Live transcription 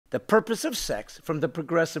The purpose of sex, from the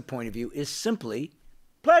progressive point of view, is simply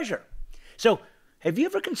pleasure. So, have you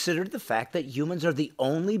ever considered the fact that humans are the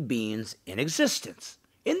only beings in existence,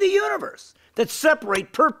 in the universe, that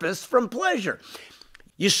separate purpose from pleasure?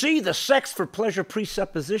 You see the sex for pleasure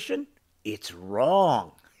presupposition? It's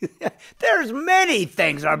wrong. There's many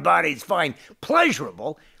things our bodies find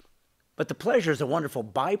pleasurable, but the pleasure is a wonderful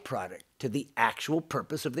byproduct to the actual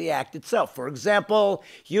purpose of the act itself. For example,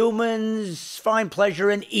 humans find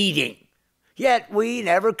pleasure in eating, yet we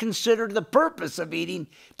never consider the purpose of eating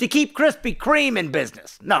to keep Krispy Kreme in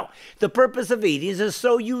business. No, the purpose of eating is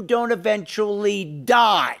so you don't eventually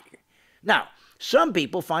die. Now, some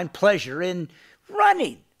people find pleasure in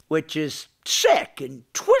running, which is sick and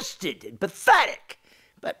twisted and pathetic,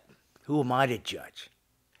 but who am I to judge?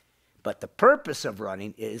 But the purpose of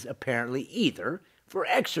running is apparently either for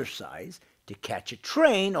exercise, to catch a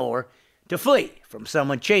train, or to flee from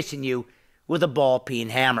someone chasing you with a ball-peen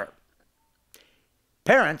hammer.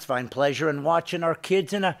 Parents find pleasure in watching our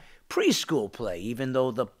kids in a preschool play, even though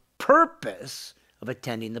the purpose of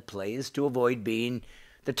attending the play is to avoid being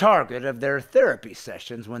the target of their therapy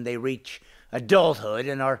sessions when they reach adulthood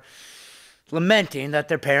and are lamenting that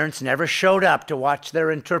their parents never showed up to watch their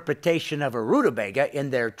interpretation of a rutabaga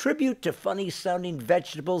in their tribute to funny-sounding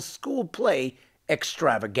vegetables school play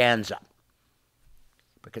extravaganza.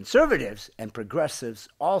 But conservatives and progressives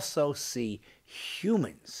also see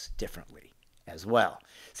humans differently as well.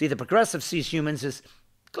 See, the progressive sees humans as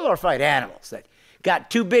glorified animals that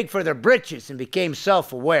got too big for their britches and became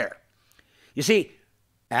self-aware. You see,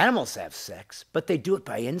 animals have sex, but they do it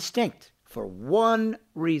by instinct for one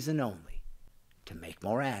reason only: to make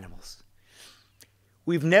more animals.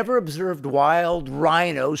 We've never observed wild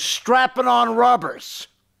rhinos strapping on rubbers.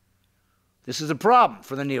 This is a problem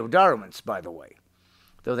for the neo-Darwinists, by the way,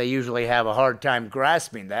 though they usually have a hard time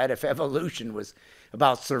grasping that. If evolution was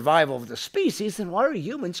about survival of the species, then why are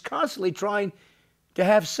humans constantly trying to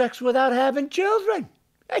have sex without having children?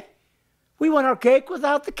 Hey, we want our cake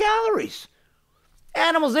without the calories.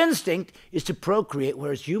 Animals' instinct is to procreate,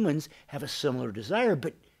 whereas humans have a similar desire,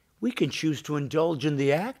 but we can choose to indulge in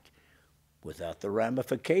the act without the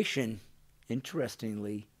ramification.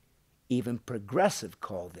 Interestingly, even progressives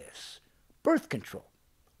call this birth control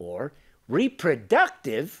or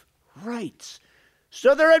reproductive rights.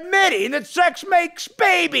 So they're admitting that sex makes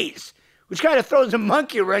babies, which kind of throws a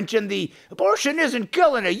monkey wrench in the abortion isn't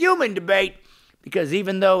killing a human debate, because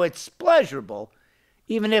even though it's pleasurable,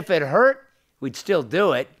 even if it hurt, we'd still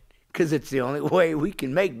do it because it's the only way we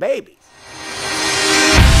can make babies.